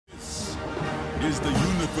is the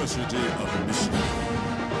University of Michigan.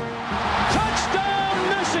 Touchdown,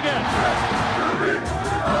 Michigan!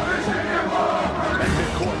 And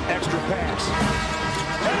midcourt, extra pass.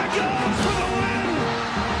 And it goes for the win!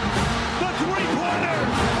 The three-pointer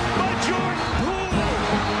by Jordan Poole!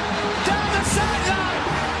 Down the sideline!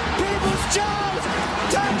 Peoples-Jones!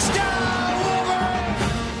 Touchdown, Wolverine!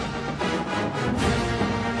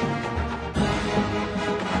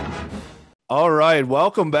 All right,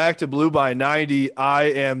 welcome back to Blue by 90. I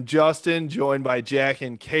am Justin, joined by Jack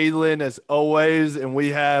and Caitlin as always, and we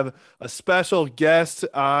have a special guest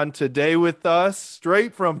on today with us,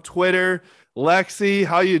 straight from Twitter. Lexi,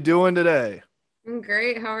 how you doing today? I'm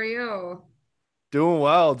great. How are you? Doing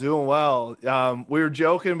well, doing well. We were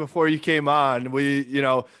joking before you came on. We,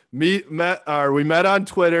 we met on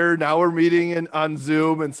Twitter. Now we're meeting on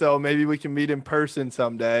Zoom, and so maybe we can meet in person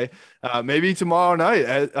someday. Maybe tomorrow night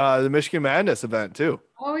at the Michigan Madness event too.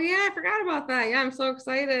 Oh yeah, I forgot about that. Yeah, I'm so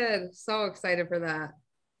excited. So excited for that.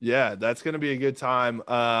 Yeah, that's going to be a good time.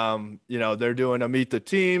 They're doing a meet the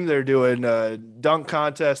team. They're doing a dunk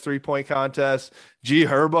contest, 3-point contest, G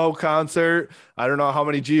Herbo concert. I don't know how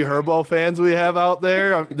many G Herbo fans we have out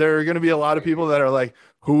there. There are going to be a lot of people that are like,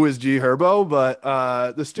 who is G Herbo? But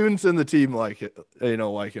the students in the team like it,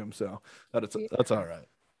 like him. So that's all right.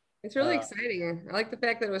 It's really exciting. I like the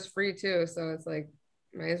fact that it was free too. So it's like,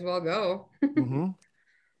 might as well go. Mm-hmm.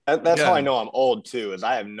 That's how I know I'm old too, is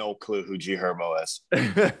I have no clue who G Herbo is.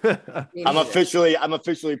 I'm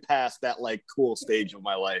officially past that like cool stage of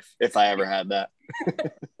my life, if I ever had that.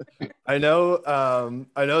 I know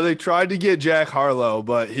they tried to get Jack Harlow,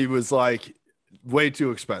 but he was like way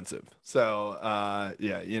too expensive. So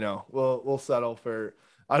we'll settle for,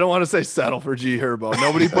 I don't want to say settle for G Herbo.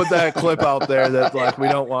 Nobody put that clip out there that's like, we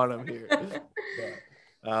don't want him here.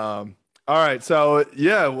 But, all right. So,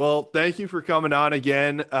 yeah, well, thank you for coming on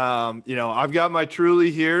again. I've got my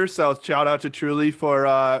Truly here. So shout out to Truly for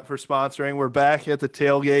sponsoring. We're back at the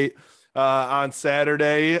tailgate on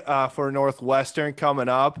Saturday for Northwestern coming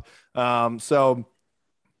up. So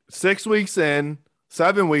 7 weeks in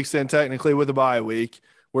technically with a bye week.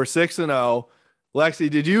 We're 6-0. Lexi,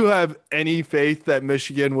 did you have any faith that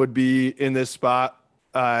Michigan would be in this spot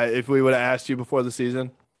if we would have asked you before the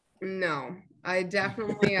season? No, I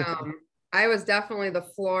definitely I was definitely the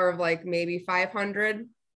floor of like maybe 500.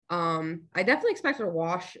 I definitely expected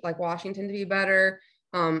Washington to be better.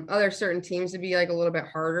 Other certain teams to be like a little bit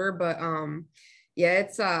harder, but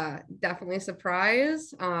it's definitely a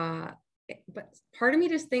surprise. But part of me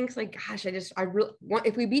just thinks like, gosh, I really want,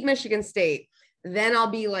 if we beat Michigan State, then I'll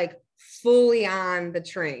be like fully on the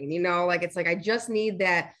train, it's like, I just need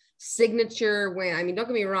that signature win. I mean, don't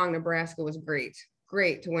get me wrong. Nebraska was great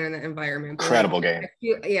to win in that environment. Incredible game.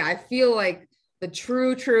 I feel like the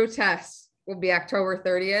true test will be October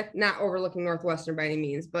 30th, not overlooking Northwestern by any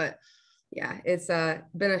means, but yeah, it's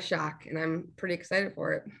been a shock and I'm pretty excited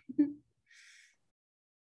for it.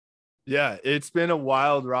 Yeah, it's been a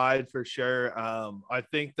wild ride for sure. I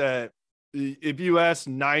think that if you ask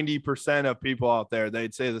 90% of people out there,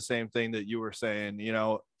 they'd say the same thing that you were saying,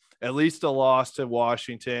 at least a loss to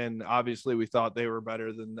Washington. Obviously we thought they were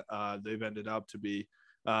better than they've ended up to be.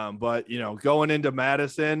 But going into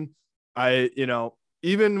Madison,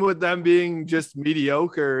 even with them being just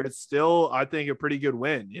mediocre, it's still, I think, a pretty good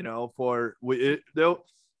win,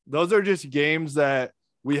 those are just games that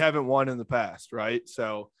we haven't won in the past. Right.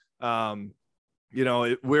 So,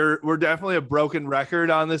 we're definitely a broken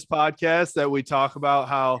record on this podcast that we talk about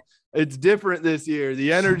how it's different this year.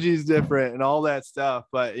 The energy is different and all that stuff.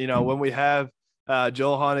 But, when we have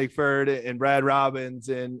Joel Honigford and Brad Robbins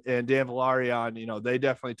and Dan Villari on, they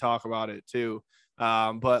definitely talk about it too.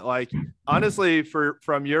 But like, honestly,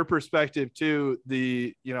 from your perspective too,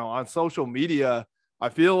 on social media, I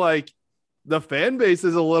feel like the fan base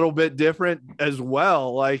is a little bit different as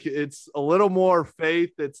well. Like it's a little more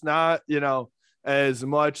faith. It's not, as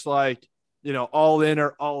much like, all in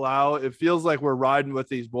or all out. It feels like we're riding with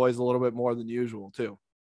these boys a little bit more than usual too.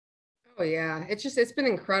 Oh yeah. It's been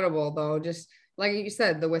incredible though. Just like you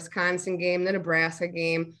said, the Wisconsin game, the Nebraska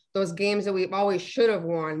game, those games that we always should have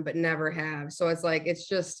won, but never have. So it's like,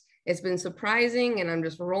 it's been surprising and I'm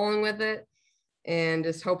just rolling with it and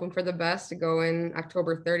just hoping for the best to go in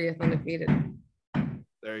October 30th undefeated.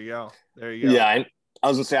 There you go. Yeah. I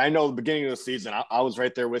was gonna say, I know the beginning of the season, I was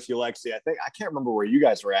right there with you, Lexi. I can't remember where you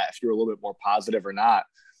guys were at, if you were a little bit more positive or not,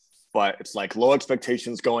 but it's like low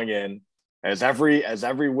expectations going in. As every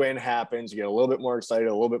win happens, you get a little bit more excited.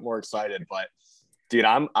 But dude,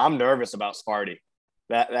 I'm nervous about Sparty.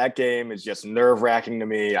 That game is just nerve wracking to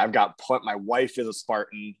me. I've got my wife is a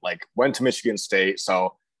Spartan, like went to Michigan State,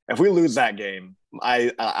 so If we lose that game,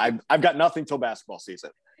 I've got nothing till basketball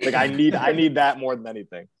season. Like I need that more than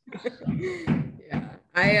anything.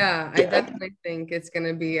 Yeah. I definitely think it's going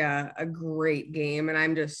to be a great game, and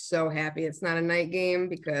I'm just so happy it's not a night game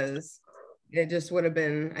because it just would have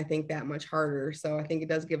been, I think, that much harder. So I think it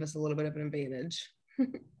does give us a little bit of an advantage.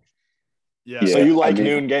 Yeah. So you like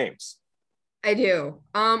noon games? I do.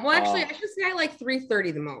 Well, actually, I should say I like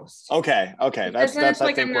 3:30 the most. Okay. That's like I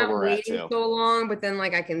think I'm where not we're at waiting too. so long, but then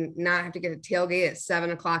like I can not have to get a tailgate at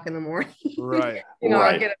 7:00 in the morning. Right.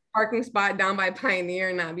 I'll get a parking spot down by Pioneer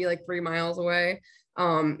and not be like 3 miles away.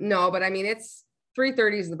 No, but I mean, it's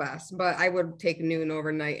 3:30 is the best, but I would take noon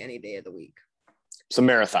overnight any day of the week. It's a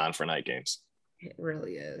marathon for night games. It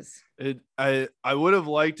really is. I would have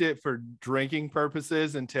liked it for drinking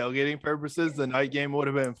purposes and tailgating purposes. The night game would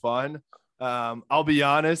have been fun. I'll be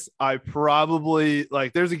honest, I probably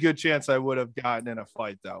there's a good chance I would have gotten in a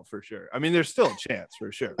fight though, for sure. I mean, there's still a chance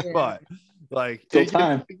for sure, but it gets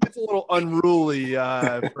a little unruly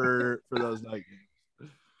for those night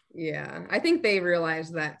games. Yeah, I think they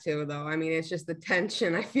realize that too, though. I mean, it's just the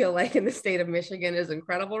tension I feel like in the state of Michigan is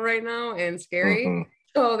incredible right now and scary. Mm-hmm.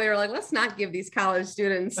 So they were like, let's not give these college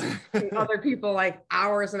students and other people like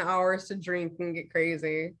hours and hours to drink and get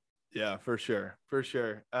crazy. Yeah, for sure.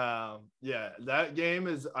 Yeah, that game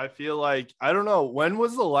is, I feel like, I don't know, when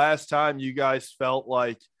was the last time you guys felt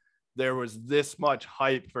like there was this much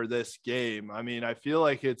hype for this game? I mean, I feel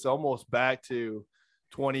like it's almost back to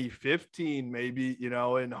 2015, maybe, in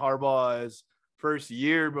Harbaugh's first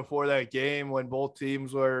year before that game when both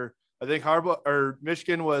teams were, I think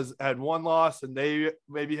Michigan had one loss and they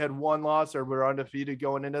maybe had one loss or were undefeated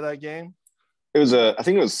going into that game. I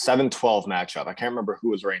think it was 7-12 matchup. I can't remember who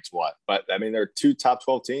was ranked what, but I mean, there are two top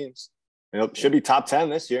 12 teams. It should be top 10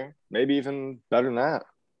 this year, maybe even better than that.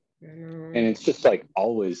 And it's just like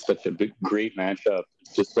always such a great matchup.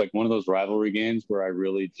 It's just like one of those rivalry games where I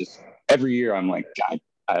really just every year I'm like, God,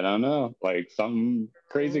 I don't know, like something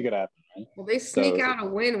crazy could happen. Right? Well, they sneak out a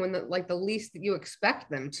win when the least that you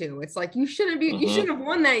expect them to. It's like you shouldn't have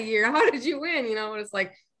won that year. How did you win? It's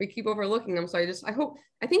like we keep overlooking them. So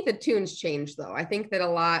I think the tunes changed though. I think that a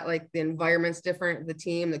lot, like the environment's different, the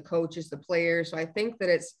team, the coaches, the players. So I think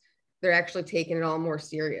that they're actually taking it all more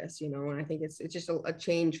serious, and I think it's just a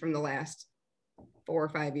change from the last 4 or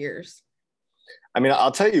 5 years. I mean,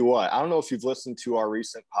 I'll tell you what, I don't know if you've listened to our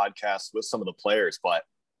recent podcast with some of the players, but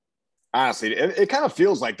honestly, it kind of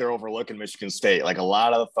feels like they're overlooking Michigan State. Like a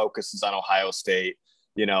lot of the focus is on Ohio State,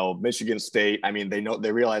 Michigan State. I mean,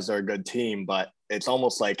 they realize they're a good team, but it's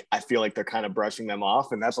almost like I feel like they're kind of brushing them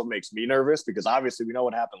off. And that's what makes me nervous because obviously we know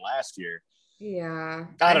what happened last year. Yeah.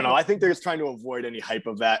 I don't know. I think they're just trying to avoid any hype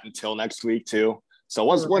of that until next week too. So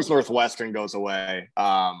once Northwestern goes away,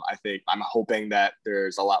 I'm hoping that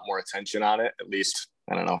there's a lot more attention on it, at least,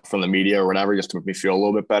 I don't know, from the media or whatever, just to make me feel a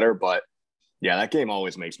little bit better. But yeah, that game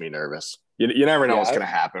always makes me nervous. You never know what's going to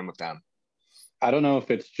happen with them. I don't know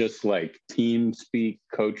if it's just like team speak,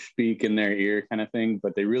 coach speak in their ear kind of thing,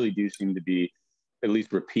 but they really do seem to be at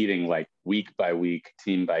least repeating like week by week,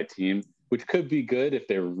 team by team, which could be good if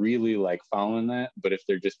they're really like following that. But if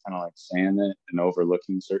they're just kind of like saying it and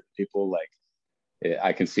overlooking certain people, like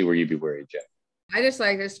I can see where you'd be worried, Jeff. I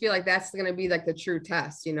just feel like that's going to be like the true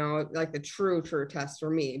test, like the true test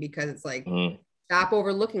for me, because it's like, stop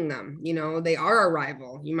overlooking them. They are a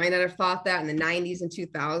rival. You might not have thought that in the 90s and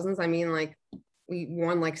 2000s. I mean, like we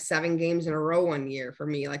won like 7 games in a row one year for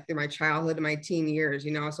me, like through my childhood and my teen years,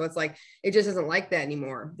 so it's like, it just isn't like that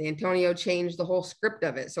anymore. The Antonio changed the whole script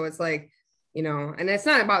of it. So it's like, and it's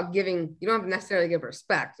not about you don't have to necessarily give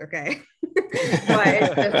respect. Okay.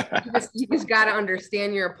 But you just got to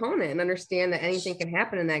understand your opponent and understand that anything can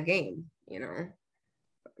happen in that game,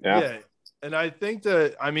 Yeah. And I think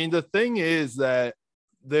the thing is that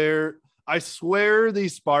I swear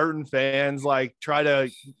these Spartan fans like try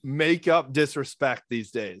to make up disrespect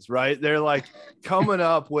these days, right? They're like coming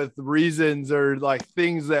up with reasons or like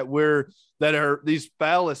things that are these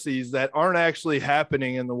fallacies that aren't actually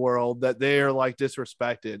happening in the world that they are like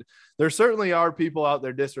disrespected. There certainly are people out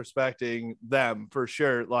there disrespecting them for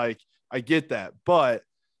sure. Like I get that, but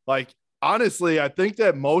like, honestly, I think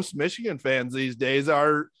that most Michigan fans these days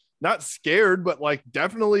are not scared, but like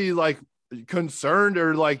definitely like concerned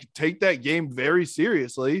or like take that game very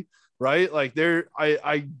seriously, right? Like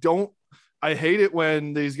I hate it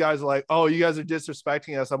when these guys are like, oh, you guys are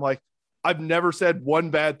disrespecting us. I'm like, I've never said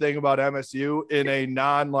one bad thing about MSU in a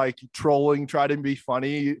non like trolling, try to be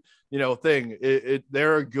funny, thing.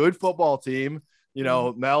 They're a good football team.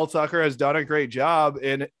 Mel Tucker has done a great job.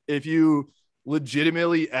 And if you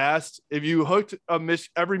legitimately asked, if you hooked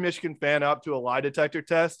every Michigan fan up to a lie detector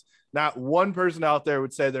test not one person out there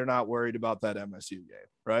would say they're not worried about that MSU game,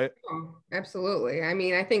 right? Oh, absolutely. I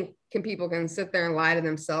mean, I think people can sit there and lie to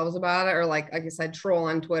themselves about it, or like I said, troll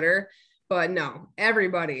on Twitter. But no,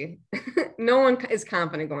 everybody, no one is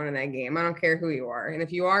confident going in that game. I don't care who you are. And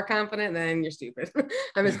if you are confident, then you're stupid.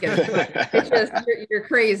 I'm just kidding. It's just, you're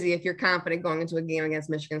crazy if you're confident going into a game against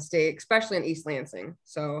Michigan State, especially in East Lansing.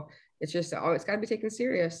 So it's just, it's got to be taken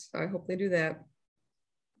serious. So I hope they do that.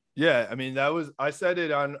 Yeah. I mean, I said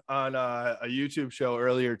it on a YouTube show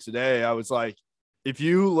earlier today. I was like, if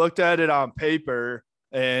you looked at it on paper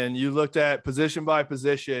and you looked at position by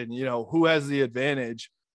position, who has the advantage,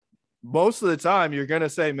 most of the time you're going to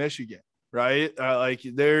say Michigan, right? I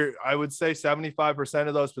would say 75%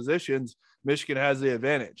 of those positions, Michigan has the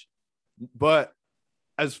advantage. But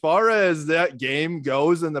as far as that game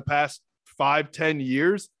goes in the past 5-10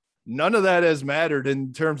 years, none of that has mattered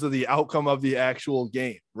in terms of the outcome of the actual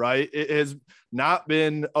game, right? It has not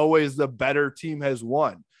been always the better team has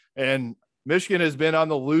won. And Michigan has been on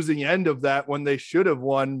the losing end of that when they should have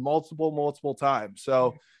won multiple times.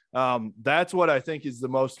 So that's what I think is the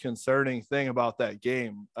most concerning thing about that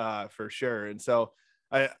game, for sure. And so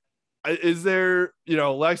is there,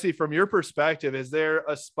 Lexi, from your perspective, is there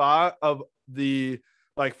a spot of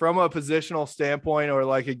from a positional standpoint or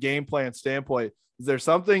like a game plan standpoint, is there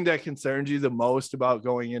something that concerns you the most about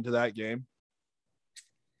going into that game?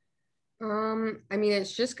 I mean,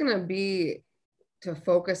 it's just going to be to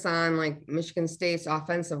focus on like Michigan State's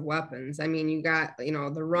offensive weapons. I mean, you got,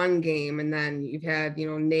 the run game, and then you've had,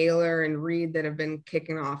 Naylor and Reed that have been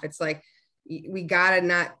kicking off. It's like, we got to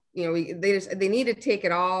not, they need to take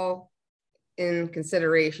it all in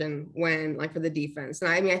consideration when, like, for the defense.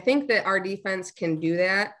 And I mean, I think that our defense can do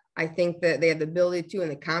that. I think that they have the ability to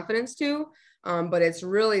and the confidence to, but it's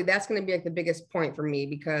really, that's going to be like the biggest point for me,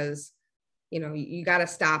 because, you got to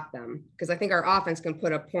stop them, because I think our offense can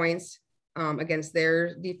put up points against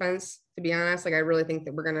their defense, to be honest. Like, I really think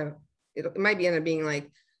that it might end up being like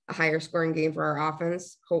a higher scoring game for our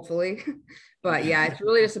offense, hopefully. But yeah, it's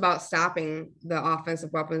really just about stopping the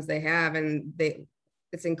offensive weapons they have. And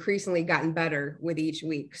it's increasingly gotten better with each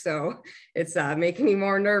week. So it's making me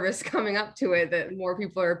more nervous coming up to it, that more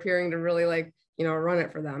people are appearing to really run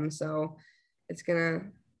it for them. So it's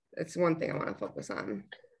one thing I want to focus on.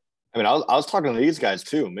 I mean, I was talking to these guys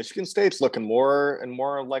too. Michigan State's looking more and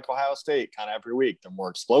more like Ohio State kind of every week. They're more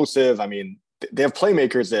explosive. I mean, they have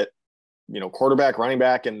playmakers that, quarterback, running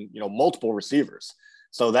back, and, multiple receivers.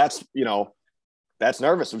 So that's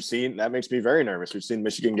nervous. That makes me very nervous. We've seen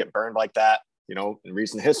Michigan get burned like that, in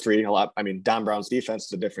recent history a lot. I mean, Don Brown's defense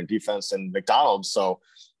is a different defense than McDonald's. So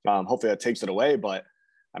hopefully that takes it away. But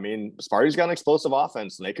I mean, Sparty's got an explosive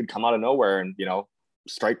offense, and they could come out of nowhere and,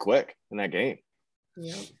 strike quick in that game.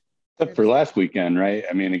 Yeah. Except for last weekend, right?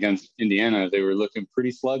 I mean, against Indiana, they were looking pretty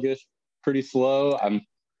sluggish, pretty slow. I'm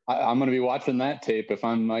going to be watching that tape if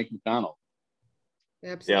I'm Mike McDonald.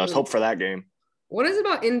 Absolutely. Yeah, let's hope for that game. What is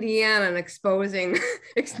about Indiana and exposing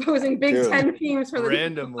Big Ten teams for the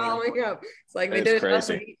randomly following up? It's like they did it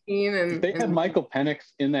 2018, and if they had Michael Penix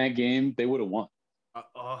in that game, they would have won.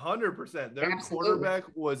 100%. Their Absolutely. quarterback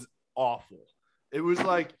was awful. It was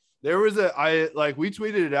like we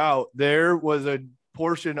tweeted it out. There was a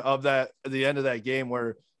portion of that at the end of that game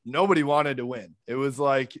where nobody wanted to win. It was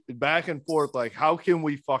like back and forth, like, how can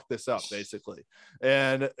we fuck this up, basically?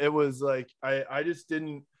 And it was like, I just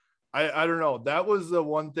didn't, I don't know. That was the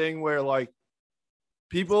one thing where, like,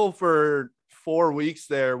 people for 4 weeks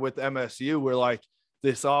there with MSU were like,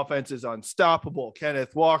 this offense is unstoppable.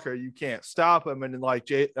 Kenneth Walker, you can't stop him. And like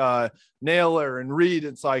Naylor and Reed,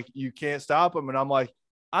 it's like, you can't stop him. And I'm like,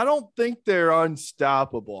 I don't think they're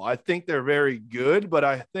unstoppable. I think they're very good, but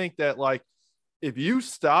I think that, like, if you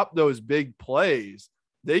stop those big plays,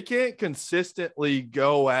 they can't consistently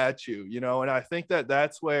go at you, and I think that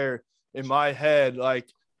that's where, in my head, like,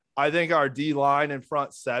 I think our D line and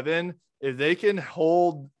front seven, if they can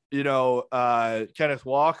hold, Kenneth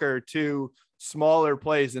Walker to smaller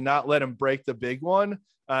plays and not let him break the big one.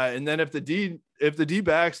 And then if the D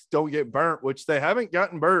backs don't get burnt, which they haven't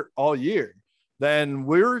gotten burnt all year, then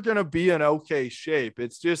we're going to be in okay shape.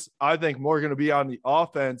 It's just, I think, more going to be on the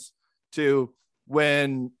offense to,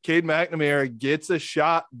 when Cade McNamara gets a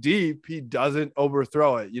shot deep, he doesn't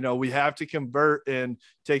overthrow it. We have to convert and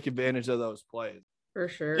take advantage of those plays. For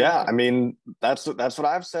sure. Yeah. I mean, that's what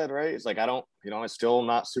I've said, right? It's like, I'm still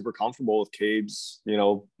not super comfortable with Cade's,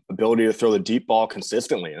 ability to throw the deep ball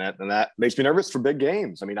consistently. And that makes me nervous for big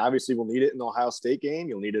games. I mean, obviously we'll need it in the Ohio State game.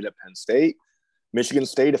 You'll need it at Penn State. Michigan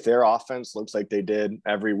State, if their offense looks like they did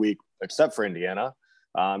every week except for Indiana,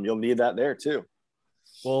 you'll need that there too.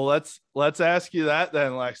 Well, let's ask you that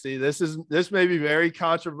then, Lexi. This may be very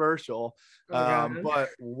controversial, but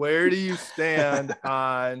where do you stand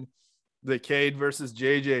on the Cade versus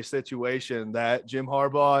JJ situation that Jim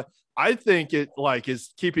Harbaugh? I think it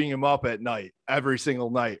is keeping him up at night every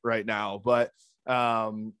single night right now. But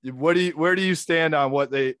where do you stand on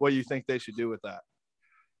what you think they should do with that?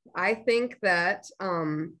 I think that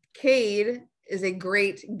Cade is a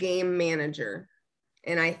great game manager.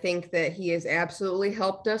 And I think that he has absolutely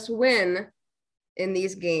helped us win in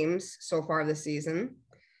these games so far this season.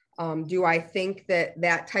 Do I think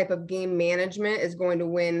that type of game management is going to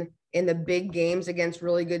win in the big games against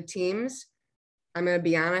really good teams? I'm going to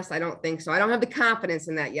be honest, I don't think so. I don't have the confidence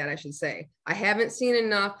in that yet, I should say. I haven't seen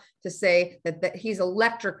enough to say that he's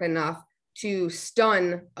electric enough to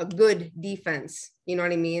stun a good defense. You know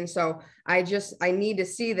what I mean? So I need to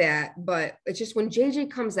see that. But it's just when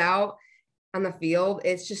JJ comes out on the field,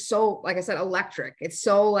 it's just so, like I said, electric. It's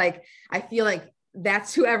so like, I feel like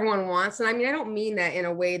that's who everyone wants. And I mean, I don't mean that in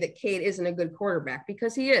a way that Cade isn't a good quarterback,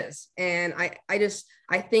 because he is. And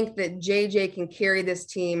I think that JJ can carry this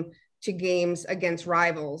team to games against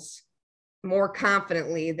rivals more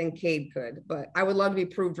confidently than Cade could. But I would love to be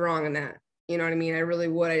proved wrong on that. You know what I mean? I really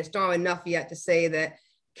would. I just don't have enough yet to say that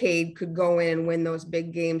Cade could go in and win those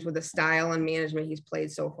big games with the style and management he's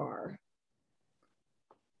played so far.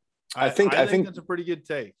 I think that's a pretty good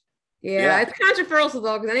take. Yeah. It's controversial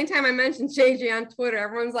though, because anytime I mention JJ on Twitter,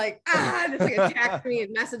 everyone's like, just like attacks me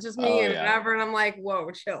and messages me whatever. And I'm like, whoa,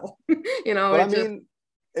 chill. You know,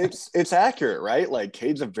 it's accurate, right? Like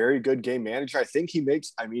Cade's a very good game manager. I think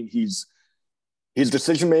his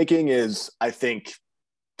decision making is, I think,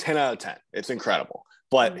 10 out of 10. It's incredible.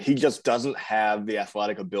 But he just doesn't have the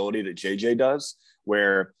athletic ability that JJ does,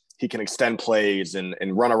 where he can extend plays and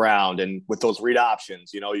run around. And with those read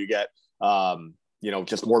options, you get,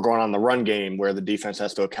 just more going on in the run game where the defense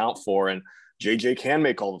has to account for. And JJ can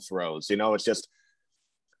make all the throws. It's just,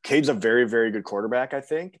 Cade's a very, very good quarterback, I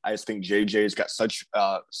think. I just think JJ's got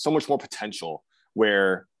so much more potential,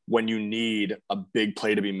 where when you need a big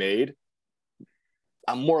play to be made,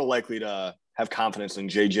 I'm more likely to have confidence in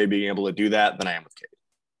JJ being able to do that than I am with Cade.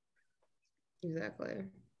 Exactly.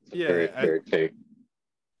 Yeah. Very fair take.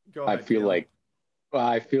 Go ahead, I feel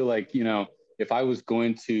like, if I was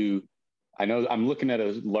going to, I know I'm looking at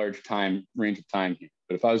a large range of time here,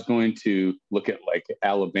 but if I was going to look at like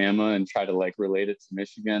Alabama and try to like relate it to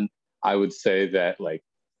Michigan, I would say that like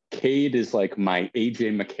Cade is like my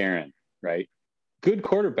AJ McCarron, right? Good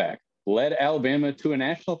quarterback, led Alabama to a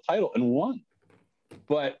national title and won.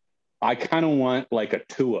 But I kind of want like a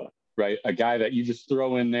Tua, right? A guy that you just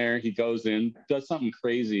throw in there, he goes in, does something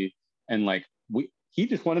crazy, and like he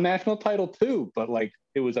just won a national title too, but like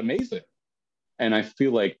it was amazing. And I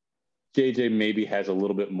feel like JJ maybe has a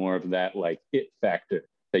little bit more of that like it factor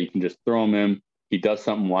that you can just throw him in, he does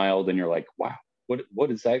something wild, and you're like, wow, what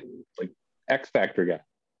is that? Like X factor guy.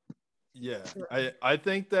 Yeah, I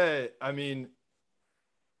think that, I mean,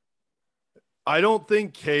 I don't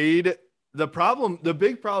think Cade, the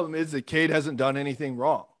big problem is that Cade hasn't done anything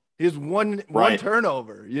wrong. He has one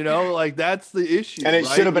turnover, like that's the issue. And it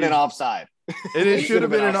should have been an offside. And it should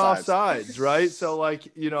have been an offsides, right? So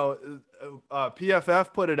like,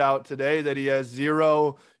 PFF put it out today that he has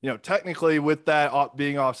zero, technically with that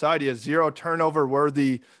being offside, he has zero turnover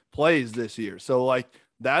worthy plays this year. So like,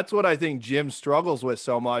 that's what I think Jim struggles with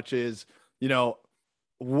so much is,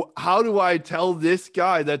 how do I tell this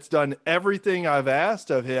guy that's done everything I've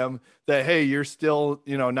asked of him that, hey, you're still,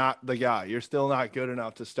 not the guy, you're still not good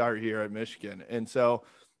enough to start here at Michigan. And so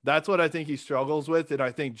that's what I think he struggles with. And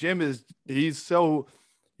I think Jim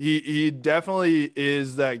he definitely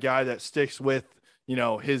is that guy that sticks with,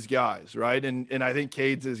 his guys. Right. And I think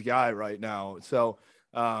Cade's his guy right now. So,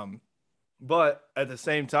 but at the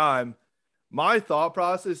same time, my thought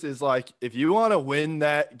process is like, if you want to win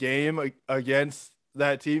that game against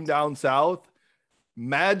that team down south,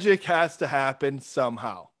 magic has to happen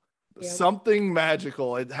somehow. Yep. Something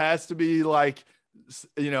magical. It has to be like,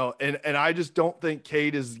 and I just don't think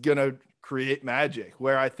Cade is going to create magic,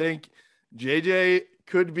 where I think JJ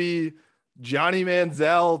could be Johnny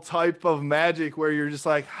Manziel type of magic, where you're just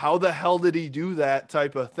like, how the hell did he do that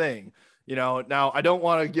type of thing? Now I don't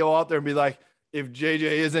want to go out there and be like, if JJ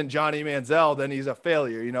isn't Johnny Manziel, then he's a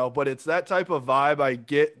failure, but it's that type of vibe I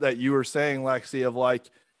get that you were saying, Lexi, of like,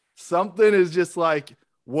 something is just like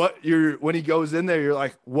when he goes in there, you're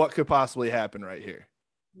like, what could possibly happen right here?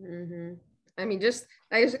 Mm-hmm. I mean,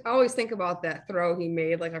 I just always think about that throw he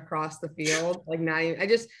made like across the field, like not even,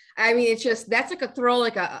 it's just, that's like a throw,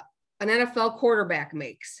 like a an NFL quarterback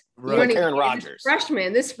makes. Right. Like Aaron Rodgers.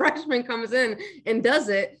 This freshman comes in and does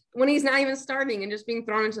it when he's not even starting and just being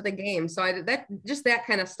thrown into the game. So that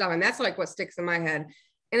kind of stuff. And that's like what sticks in my head.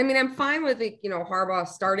 And I mean, I'm fine with Harbaugh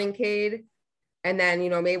starting Cade. And then,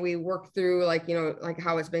 maybe we work through like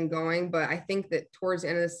how it's been going. But I think that towards the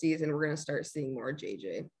end of the season, we're going to start seeing more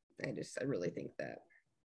JJ. I really think that.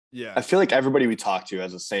 Yeah. I feel like everybody we talk to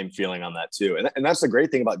has the same feeling on that too. And that's the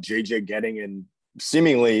great thing about JJ getting in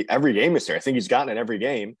seemingly every game this year. I think he's gotten in every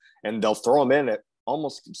game, and they'll throw him in at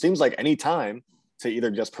almost seems like any time to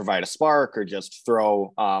either just provide a spark or just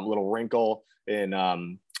throw a little wrinkle in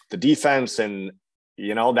the defense. And,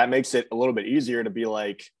 that makes it a little bit easier to be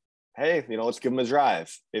like, hey, let's give him a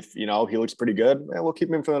drive. If, he looks pretty good, we'll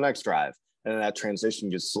keep him for the next drive. And then that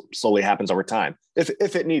transition just slowly happens over time if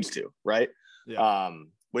it needs to, right? Yeah.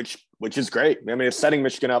 Which is great. I mean, it's setting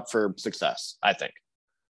Michigan up for success, I think.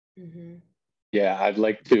 Mm-hmm. Yeah, I'd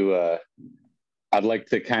like to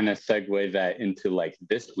kind of segue that into like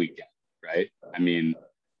this weekend, right? I mean,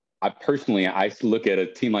 I look at a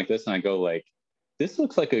team like this and I go like, this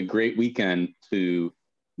looks like a great weekend to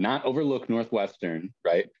not overlook Northwestern,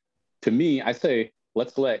 right? To me, I say,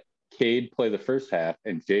 let's let Cade play the first half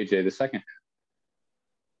and JJ the second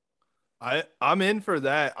half. I'm in for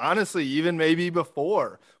that. Honestly, even maybe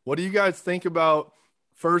before. What do you guys think about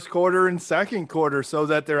first quarter and second quarter so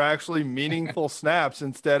that they're actually meaningful snaps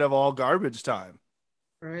instead of all garbage time?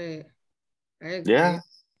 Right. I agree. Yeah.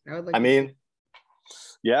 I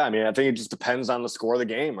think it just depends on the score of the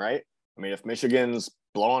game, right? I mean, if Michigan's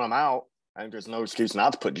blowing them out, I think there's no excuse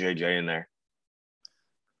not to put JJ in there.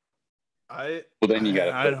 Well, then you got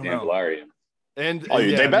to put Dan Valari in. And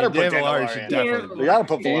they better put Dan Valari. Valari in. Definitely. They got to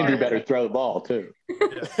put Valari. Andrew better throw the ball too.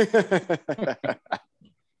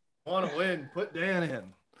 Want to win? Put Dan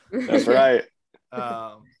in. That's right.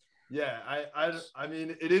 Yeah, I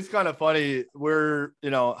mean, it is kind of funny. We're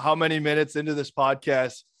how many minutes into this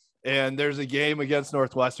podcast, and there's a game against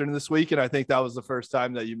Northwestern this week, and I think that was the first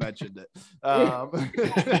time that you mentioned it.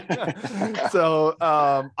 So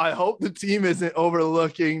I hope the team isn't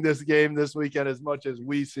overlooking this game this weekend as much as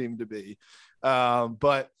we seem to be.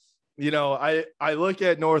 But I look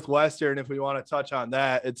at Northwestern. If we want to touch on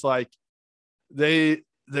that, it's like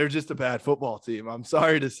they're just a bad football team. I'm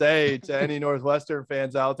sorry to say to any Northwestern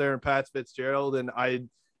fans out there and Pat Fitzgerald. And I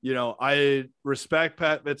respect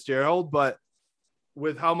Pat Fitzgerald, but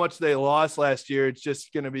with how much they lost last year, it's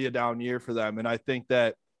just going to be a down year for them. And I think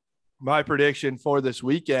that my prediction for this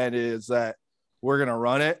weekend is that we're going to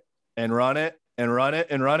run it and run it and run it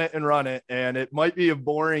and run it and run it. And it might be a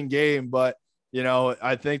boring game, but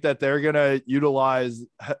I think that they're going to utilize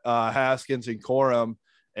Haskins and Corum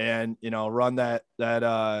and run that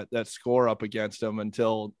score up against them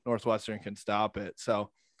until Northwestern can stop it. So,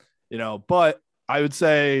 but I would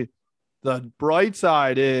say the bright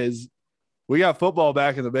side is we got football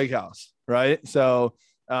back in the big house, right? So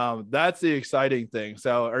that's the exciting thing.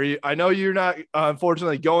 So I know you're not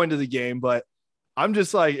unfortunately going to the game, but I'm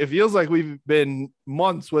just like, it feels like we've been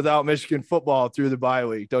months without Michigan football through the bye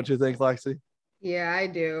week. Don't you think, Lexi? Yeah, I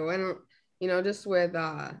do. And just with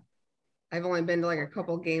I've only been to like a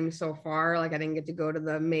couple games so far. Like I didn't get to go to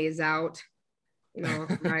the Maze Out,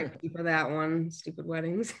 right for that one. Stupid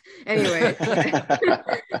weddings. Anyway,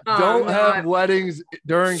 don't have weddings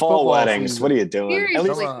during fall weddings. Season. What are you doing?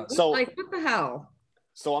 Seriously, what the hell?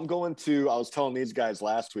 So I was telling these guys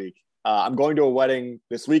last week, I'm going to a wedding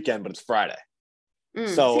this weekend, but it's Friday.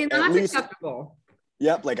 So see, that's acceptable.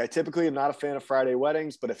 Yep. Like I typically am not a fan of Friday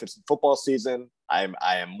weddings, but if it's football season, I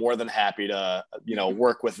am more than happy to,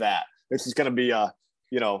 work with that. This is going to be a,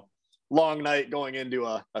 long night going into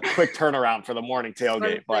a quick turnaround for the morning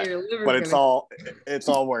tailgate, but it's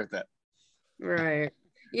all worth it. Right.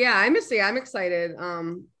 Yeah. I'm excited.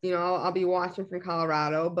 I'll be watching from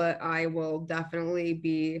Colorado, but I will definitely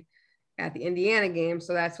be at the Indiana game.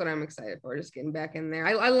 So that's what I'm excited for. Just getting back in there.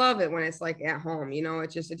 I love it when it's like at home,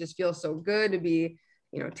 it just feels so good to be,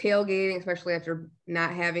 tailgating, especially after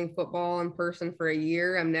not having football in person for a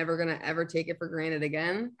year. I'm never going to ever take it for granted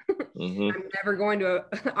again. Mm-hmm. I'm never going to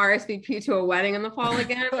RSVP to a wedding in the fall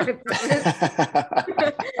again.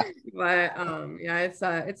 But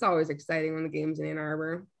it's always exciting when the game's in Ann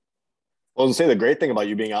Arbor. Well, to say the great thing about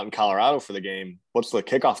you being out in Colorado for the game, what's the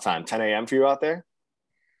kickoff time? 10 a.m. for you out there?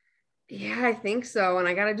 Yeah, I think so. And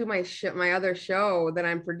I got to do my other show that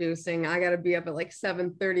I'm producing. I got to be up at like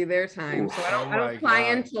 7:30 their time. So I don't fly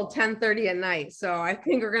in until 10:30 at night. So I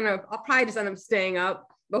think I'll probably just end up staying up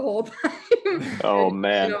the whole time. Oh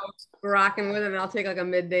man. Rocking with it. And I'll take like a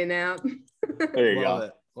midday nap. There you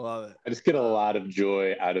go. Love it. I just get a lot of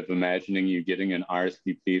joy out of imagining you getting an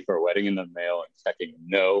RSVP for a wedding in the mail and checking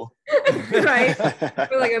no. Right?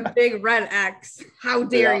 Or like a big red X. How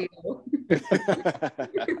dare you?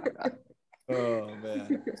 Oh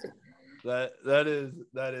man.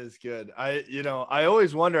 That is good. I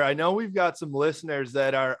always wonder, I know we've got some listeners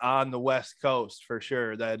that are on the West Coast for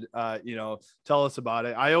sure that tell us about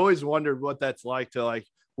it. I always wondered what that's like to like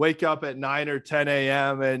wake up at 9 or 10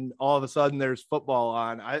 a.m. and all of a sudden there's football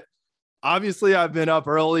on. Obviously I've been up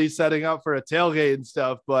early setting up for a tailgate and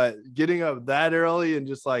stuff, but getting up that early and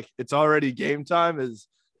just like it's already game time it's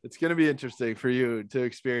going to be interesting for you to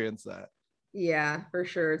experience that. Yeah, for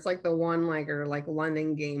sure. It's like the one like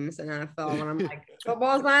London games in NFL when I'm like,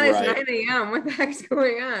 football's on, it's 9 a.m. What the heck's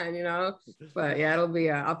going on? But yeah, it'll be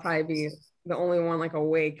I'll probably be the only one like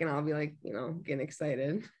awake and I'll be like, getting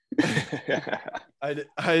excited.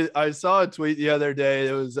 I saw a tweet the other day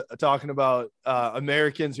that was talking about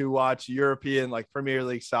Americans who watch European like Premier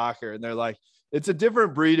League soccer, and they're like, it's a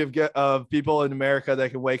different breed of people in America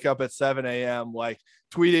that can wake up at 7 a.m. like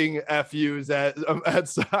tweeting FUs at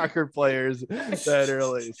soccer players that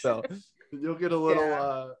early. So you'll get a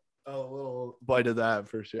little bite of that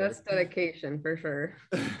for sure. That's dedication for sure.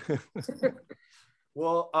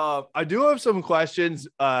 Well, I do have some questions,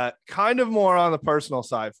 kind of more on the personal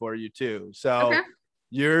side for you too. So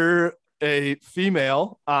You're a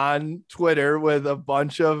female on Twitter with a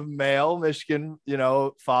bunch of male Michigan,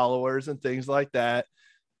 followers and things like that.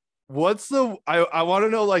 What's I want to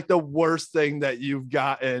know like the worst thing that you've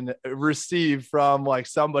received from like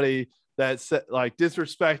somebody that's like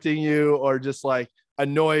disrespecting you or just like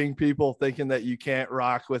annoying people thinking that you can't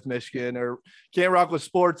rock with Michigan or can't rock with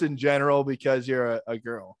sports in general because you're a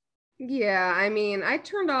girl. Yeah, I mean, I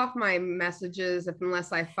turned off my messages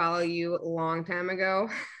unless I follow you a long time ago.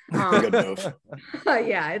 Good move.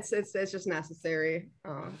 Yeah, it's just necessary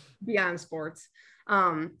beyond sports.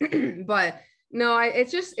 But no,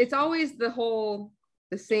 it's always the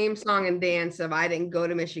same song and dance of I didn't go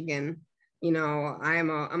to Michigan. I'm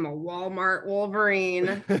a Walmart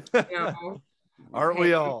Wolverine. Aren't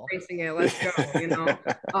we all? Racing it, let's go.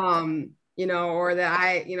 Or that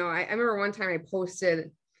I remember one time I posted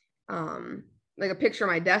like a picture of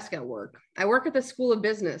my desk at work. I work at the School of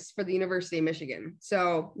Business for the University of Michigan.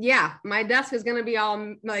 So yeah, my desk is going to be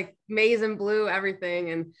all like maize and blue,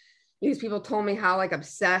 everything. And these people told me how like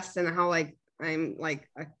obsessed and how like I'm like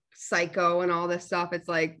a psycho and all this stuff. It's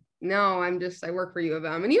like, no, I work for U of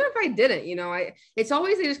M. And even if I didn't, it's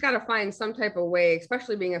always, they just got to find some type of way,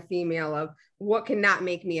 especially being a female, of what cannot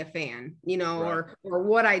make me a fan, right. or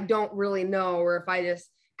what I don't really know, or if I just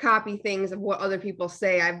copy things of what other people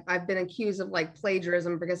say. I've been accused of like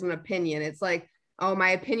plagiarism because of an opinion. It's like, oh,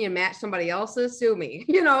 my opinion matched somebody else's, sue me.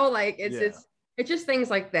 It's just things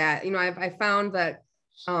like that. I found that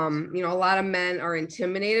a lot of men are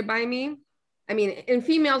intimidated by me. I mean, and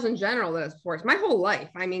females in general, of course, my whole life.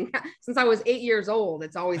 I mean, since I was 8 years old,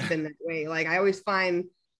 it's always been that way. Like I always find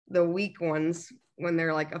the weak ones when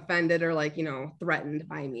they're like offended or like, threatened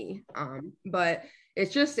by me. But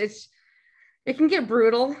it can get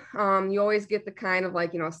brutal. You always get the kind of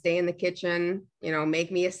like, stay in the kitchen,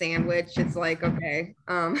 make me a sandwich. It's like, okay.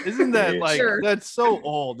 Isn't that like, sure. That's so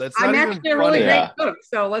old. That's not I'm even actually a really great cook.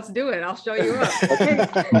 So let's do it. I'll show you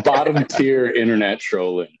up. Bottom tier internet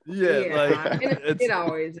trolling. Yeah. It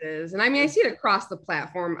always is. And I mean, I see it across the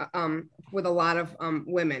platform with a lot of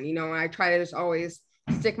women, and I try to just always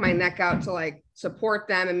stick my neck out to like support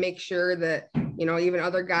them and make sure that, even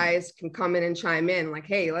other guys can come in and chime in like,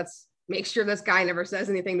 hey, let's make sure this guy never says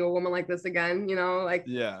anything to a woman like this again,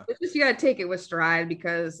 it's just, you got to take it with stride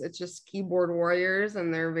because it's just keyboard warriors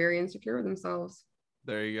and they're very insecure with themselves.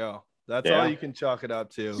 There you go. That's all you can chalk it up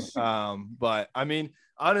to. But I mean,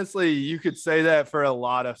 honestly, you could say that for a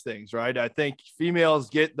lot of things, right? I think females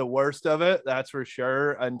get the worst of it. That's for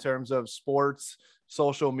sure in terms of sports,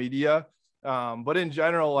 social media. But in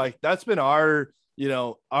general, like that's been our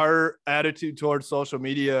attitude towards social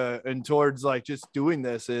media and towards like just doing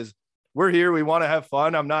this is, we're here. We want to have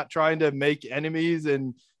fun. I'm not trying to make enemies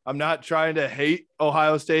and I'm not trying to hate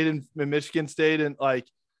Ohio State and Michigan State. And like,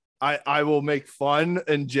 I will make fun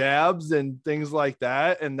and jabs and things like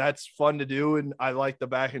that. And that's fun to do. And I like the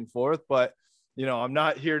back and forth, but I'm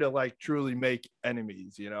not here to like truly make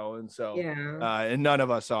enemies, and so, and none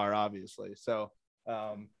of us are obviously. So,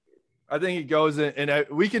 I think it goes in, and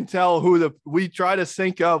we can tell we try to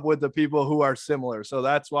sync up with the people who are similar. So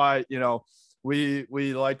that's why, we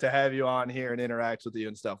like to have you on here and interact with you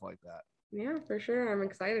and stuff like that. Yeah, for sure. I'm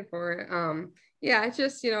excited for it. Yeah, it's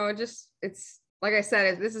just, it's like I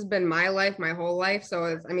said, this has been my life, my whole life.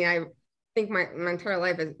 So think my entire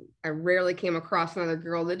life I rarely came across another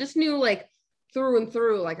girl that just knew like through and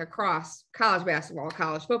through, like across college basketball,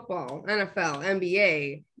 college football, NFL,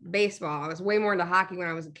 NBA, baseball. I was way more into hockey when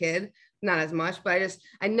I was a kid, not as much, but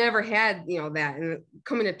I never had, that. And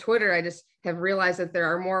coming to Twitter, I just have realized that there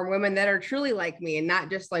are more women that are truly like me and not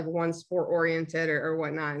just like one sport oriented or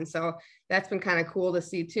whatnot. And so that's been kind of cool to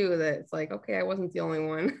see too, that it's like, okay, I wasn't the only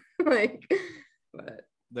one. But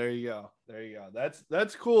there you go.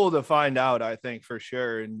 That's cool to find out, I think, for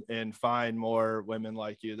sure. And find more women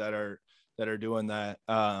like you that are doing that.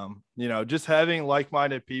 Just having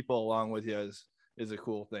like-minded people along with you is a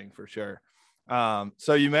cool thing for sure.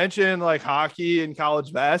 So you mentioned like hockey and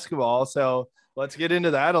college basketball. So let's get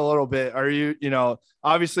into that a little bit. Are you,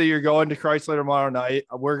 obviously you're going to Chrysler tomorrow night.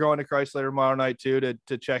 We're going to Chrysler tomorrow night too,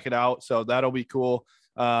 to check it out. So that'll be cool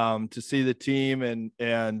to see the team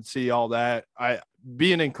and see all that.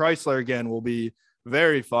 Being in Chrysler again will be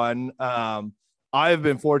very fun. I've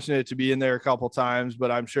been fortunate to be in there a couple times,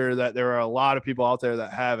 but I'm sure that there are a lot of people out there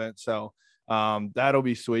that haven't. So that'll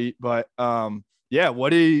be sweet. But yeah,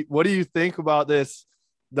 what do you think about this,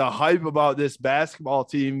 the hype about this basketball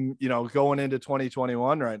team, going into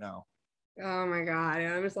 2021 right now? Oh my God.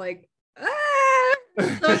 I'm just like,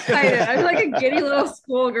 I'm so excited. I'm like a giddy little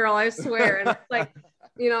schoolgirl, I swear. And it's like,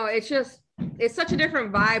 it's such a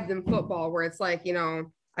different vibe than football where it's like,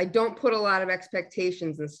 I don't put a lot of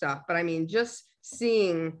expectations and stuff, but I mean, just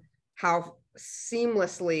seeing how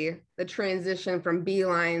seamlessly the transition from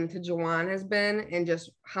Beeline to Juwan has been and just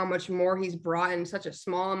how much more he's brought in such a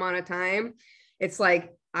small amount of time. It's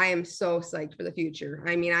like, I am so psyched for the future.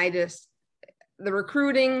 I mean, the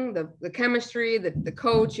recruiting, the chemistry, the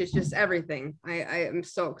coach, is just everything. I am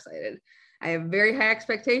so excited. I have very high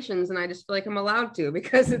expectations and I just feel like I'm allowed to,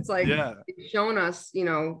 because it's like, It's shown us,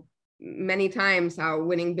 many times how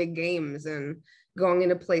winning big games and going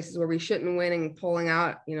into places where we shouldn't win and pulling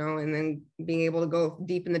out, and then being able to go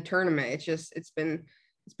deep in the tournament. It's been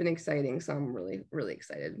exciting. So I'm really, really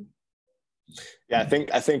excited. Yeah,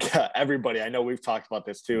 I think everybody, I know we've talked about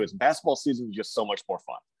this too, is basketball season is just so much more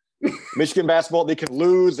fun. Michigan basketball, they can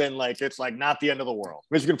lose and like it's like not the end of the world.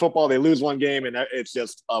 Michigan football, they lose one game and it's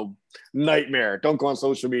just a nightmare. Don't go on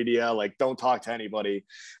social media, like don't talk to anybody.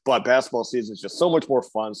 But basketball season is just so much more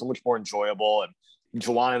fun, so much more enjoyable. And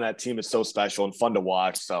Juwan and that team is so special and fun to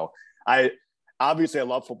watch. So I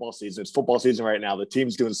love football season. It's football season right now. The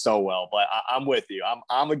team's doing so well, but I'm with you.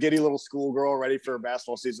 I'm a giddy little schoolgirl ready for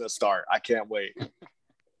basketball season to start. I can't wait.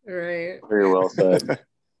 Right. Very well said.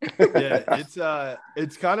 Yeah,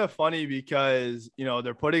 it's kind of funny because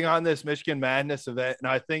they're putting on this Michigan Madness event, and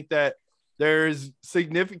I think that there's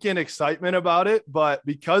significant excitement about it, but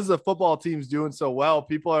because the football team's doing so well,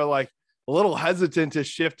 people are like a little hesitant to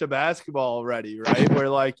shift to basketball already, right? Where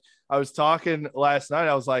like I was talking last night,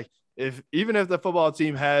 I was like, even if the football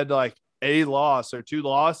team had like a loss or two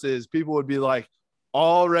losses, people would be like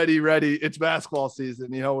already ready. It's basketball season,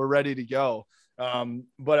 we're ready to go.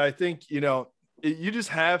 But I think, you just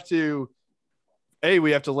have to,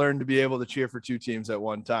 we have to learn to be able to cheer for two teams at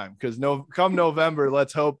one time, because come November,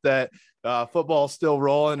 let's hope that football's still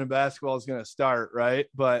rolling and basketball is going to start. Right.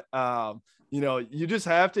 But, you just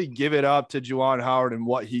have to give it up to Juwan Howard and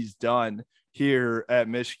what he's done here at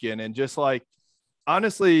Michigan. And just like,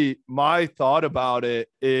 honestly, my thought about it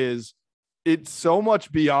is it's so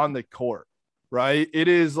much beyond the court, right? It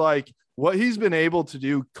is like, what he's been able to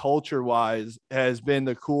do culture-wise has been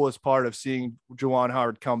the coolest part of seeing Juwan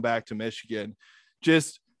Howard come back to Michigan.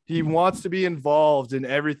 Just he wants to be involved in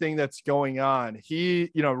everything that's going on.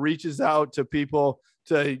 He, reaches out to people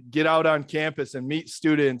to get out on campus and meet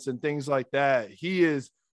students and things like that. He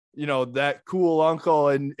is, that cool uncle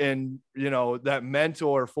and that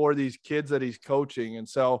mentor for these kids that he's coaching. And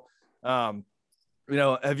so,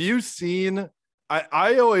 have you seen –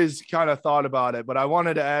 I always kind of thought about it, but I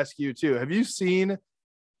wanted to ask you too. Have you seen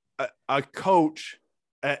a coach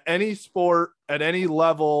at any sport, at any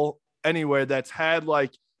level, anywhere that's had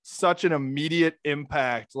like such an immediate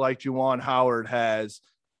impact like Juwan Howard has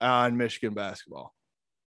on Michigan basketball?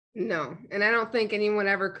 No, and I don't think anyone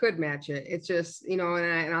ever could match it. It's just, and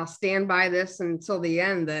I'll stand by this until the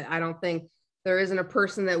end, that I don't think there isn't a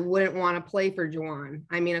person that wouldn't want to play for Juwan.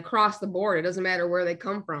 I mean, across the board, it doesn't matter where they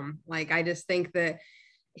come from. Like, I just think that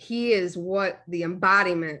he is the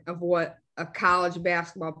embodiment of what a college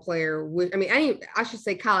basketball player would, I should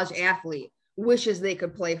say college athlete wishes they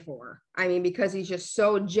could play for. I mean, because he's just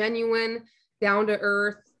so genuine, down to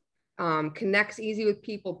earth, connects easy with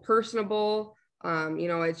people, personable, You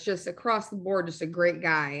know, it's just across the board, just a great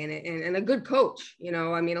guy and a good coach. You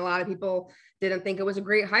know, I mean, a lot of people didn't think it was a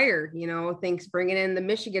great hire, you know, thinks bringing in the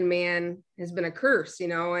Michigan man has been a curse, you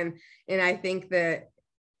know, and I think that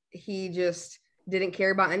he just didn't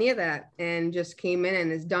care about any of that and just came in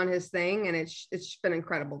and has done his thing. And it's been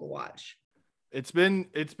incredible to watch. It's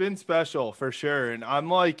been special for sure. And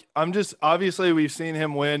I'm just, obviously we've seen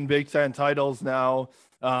him win Big Ten titles now,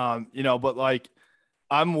 you know, but like,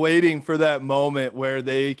 I'm waiting for that moment where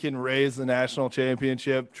they can raise the national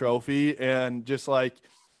championship trophy and just like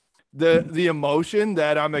the emotion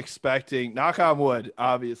that I'm expecting, knock on wood,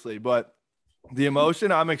 obviously, but the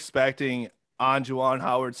emotion I'm expecting on Juwan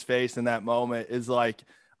Howard's face in that moment is like,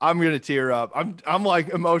 I'm going to tear up. I'm like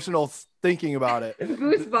emotional thinking about it.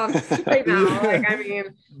 Goosebumps right now. Like, I mean,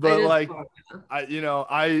 but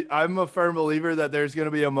I'm a firm believer that there's going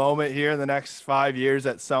to be a moment here in the next 5 years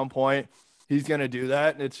at some point he's going to do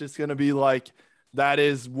that. And it's just going to be like, that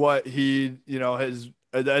is what he, you know,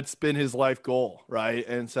 that's been his life goal. Right.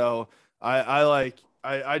 And so I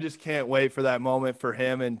just can't wait for that moment for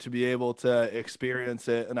him and to be able to experience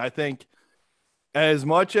it. And I think as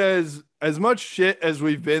much shit as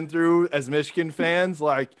we've been through as Michigan fans,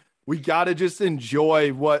 like we got to just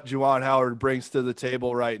enjoy what Juwan Howard brings to the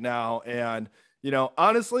table right now. And, you know,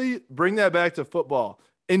 honestly, bring that back to football.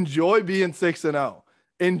 Enjoy being 6-0.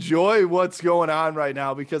 Enjoy what's going on right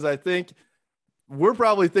now, because I think we're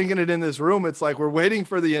probably thinking it in this room. It's like we're waiting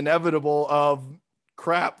for the inevitable of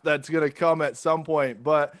crap that's going to come at some point.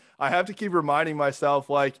 But I have to keep reminding myself,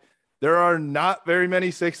 like, there are not very many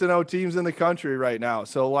 6-0 teams in the country right now.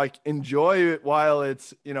 So like, enjoy it while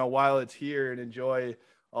it's here and enjoy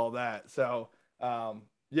all that. So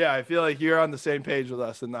yeah, I feel like you're on the same page with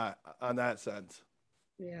us in that sense.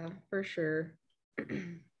 Yeah, for sure.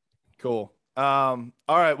 Cool. All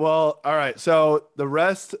right. So the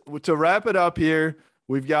rest, to wrap it up here,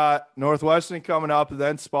 we've got Northwestern coming up and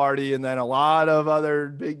then Sparty and then a lot of other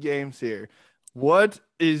big games here. What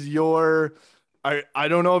is your, I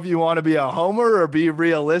don't know if you want to be a homer or be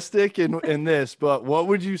realistic in this, but what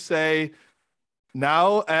would you say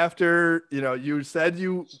now after, you know, you said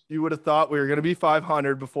you would have thought we were going to be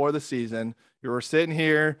 500 before the season. You were sitting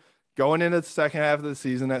here going into the second half of the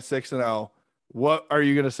season at 6-0. What are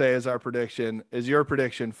you going to say is your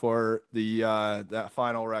prediction for the that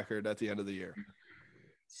final record at the end of the year?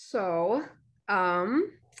 So,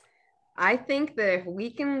 I think that if we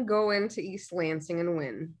can go into East Lansing and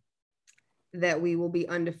win, that we will be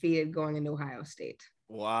undefeated going into Ohio State.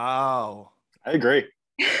 Wow. I agree.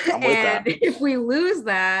 I'm with that. If we lose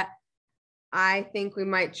that, I think we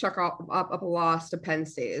might chuck up a loss to Penn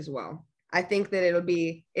State as well. I think that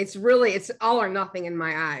it's all or nothing in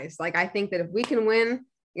my eyes. Like, I think that if we can win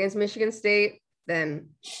against Michigan State, then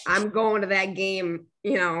I'm going to that game,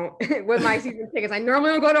 you know, with my season tickets. I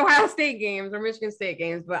normally don't go to Ohio State games or Michigan State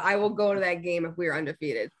games, but I will go to that game if we are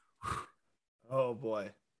undefeated. Oh boy.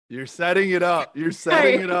 You're setting it up. You're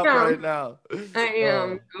setting it up right now. I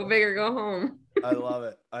am. Go big or go home. I love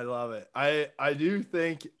it. I do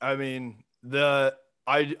think, I mean,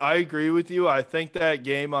 I agree with you. I think that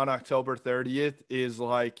game on October 30th is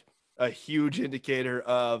like a huge indicator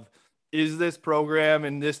of, is this program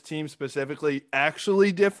and this team specifically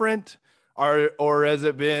actually different? Or has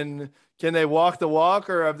it been, can they walk the walk,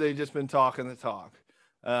 or have they just been talking the talk?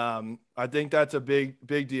 I think that's a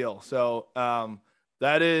big deal. So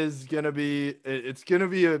that is going to be, it's going to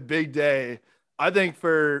be a big day. I think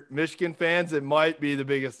for Michigan fans, it might be the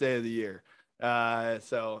biggest day of the year.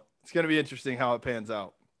 So it's going to be interesting how it pans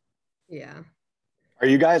out. Yeah. Are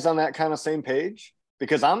you guys on that kind of same page?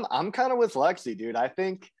 Because I'm kind of with Lexi, dude. I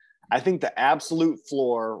think the absolute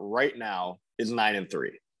floor right now is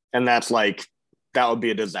 9-3. And that's like, that would be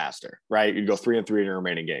a disaster, right? You'd go 3-3 in your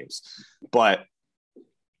remaining games. But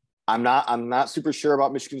I'm not super sure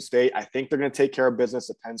about Michigan State. I think they're going to take care of business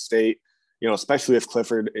at Penn State, you know, especially if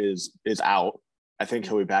Clifford is out. I think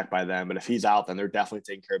he'll be back by then. But if he's out, then they're definitely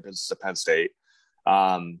taking care of business at Penn State.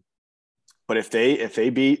 But if they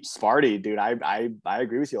beat Sparty, dude, I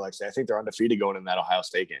agree with you, Alexi. I think they're undefeated going in that Ohio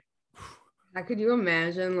State game. Could you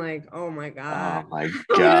imagine? Like, oh my god! Oh my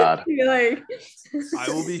god! Like, I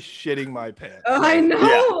will be shitting my pants. Oh, I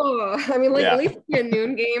know. Yeah. I mean, like, at least it'll be a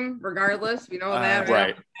noon game, regardless. You know that,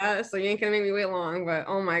 right? So you ain't gonna make me wait long. But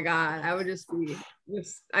oh my god, I would just be.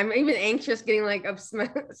 I'm even anxious, getting like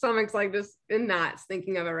stomach's like just in knots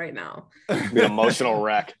thinking of it right now. The emotional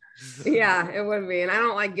wreck. Yeah, it would be, and I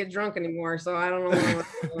don't like get drunk anymore, so I don't know what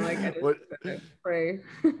I'm like. I just pray.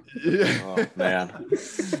 Oh man,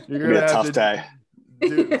 You're gonna be a tough day.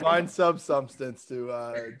 find some substance to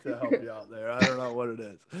help you out there. I don't know what it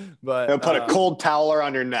is, but they'll put a cold towel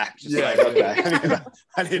around your neck. Just yeah, like, okay,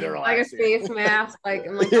 I need to relax. Like a face mask. Like,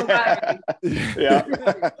 I'm like, yeah.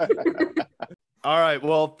 All right.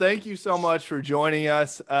 Well, thank you so much for joining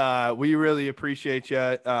us. We really appreciate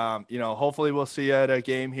you. Hopefully we'll see you at a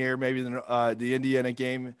game here, maybe the Indiana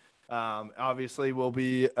game. Obviously we'll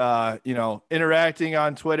be, interacting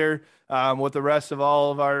on Twitter with the rest of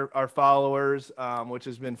all of our followers, which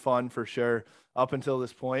has been fun for sure up until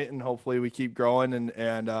this point, and hopefully we keep growing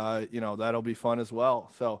and that'll be fun as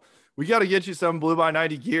well. So we got to get you some Blue by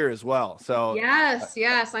 90 gear as well. So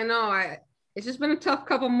yes, I know. It's just been a tough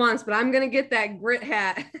couple months, but I'm going to get that grit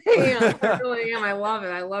hat. I really am. I love it.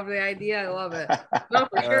 I love the idea. I love it. No,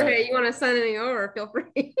 for sure. Right. Hey, you want to send anything over, feel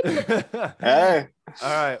free. Hey.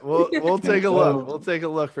 All right. We'll take a look. We'll take a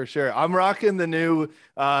look for sure. I'm rocking the new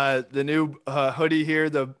hoodie here,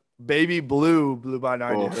 the baby blue by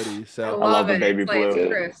 90 hoodie. So I love the it. baby blue. It's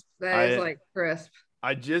crisp. That is like crisp.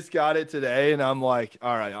 I just got it today and I'm like,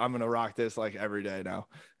 all right, I'm going to rock this like every day now.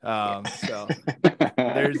 So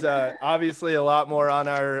there's obviously a lot more on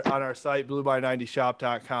our site,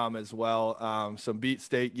 blueby90shop.com as well. Some Beat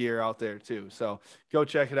State gear out there too. So go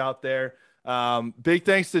check it out there. Big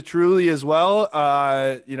thanks to Truly as well.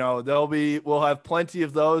 We'll have plenty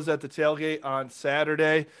of those at the tailgate on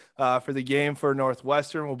Saturday for the game for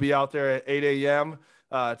Northwestern. We'll be out there at 8 a.m.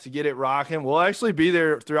 To get it rocking. We'll actually be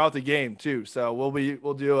there throughout the game too. So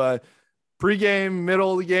we'll do a pregame,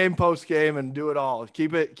 middle of the game, post game, and do it all.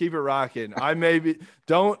 Keep it rocking. I maybe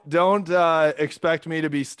don't expect me to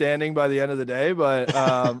be standing by the end of the day, but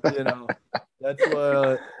that's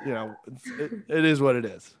what it is what it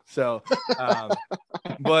is. So,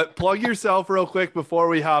 but plug yourself real quick before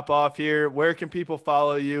we hop off here. Where can people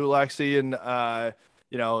follow you, Lexi, and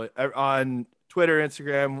on Twitter,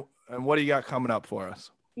 Instagram? And what do you got coming up for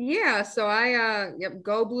us? Yeah, so I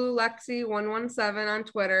Go Blue Lexi 117 on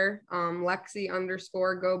Twitter,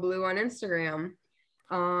 Lexi_Go Blue on Instagram.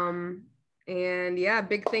 And yeah,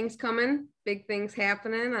 big things coming, big things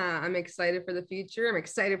happening. I'm excited for the future. I'm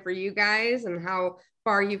excited for you guys and how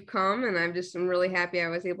far you've come, and I'm really happy I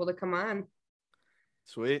was able to come on.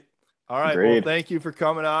 Sweet. All right. Agreed. Well, thank you for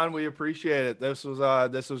coming on. We appreciate it. This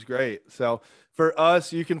was great. So for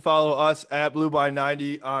us, you can follow us at Blue by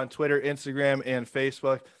 90 on Twitter, Instagram, and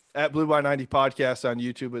Facebook, at Blue by 90 podcast on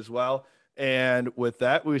YouTube as well. And with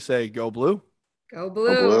that, we say go blue. Go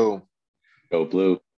blue. Go blue. Go blue.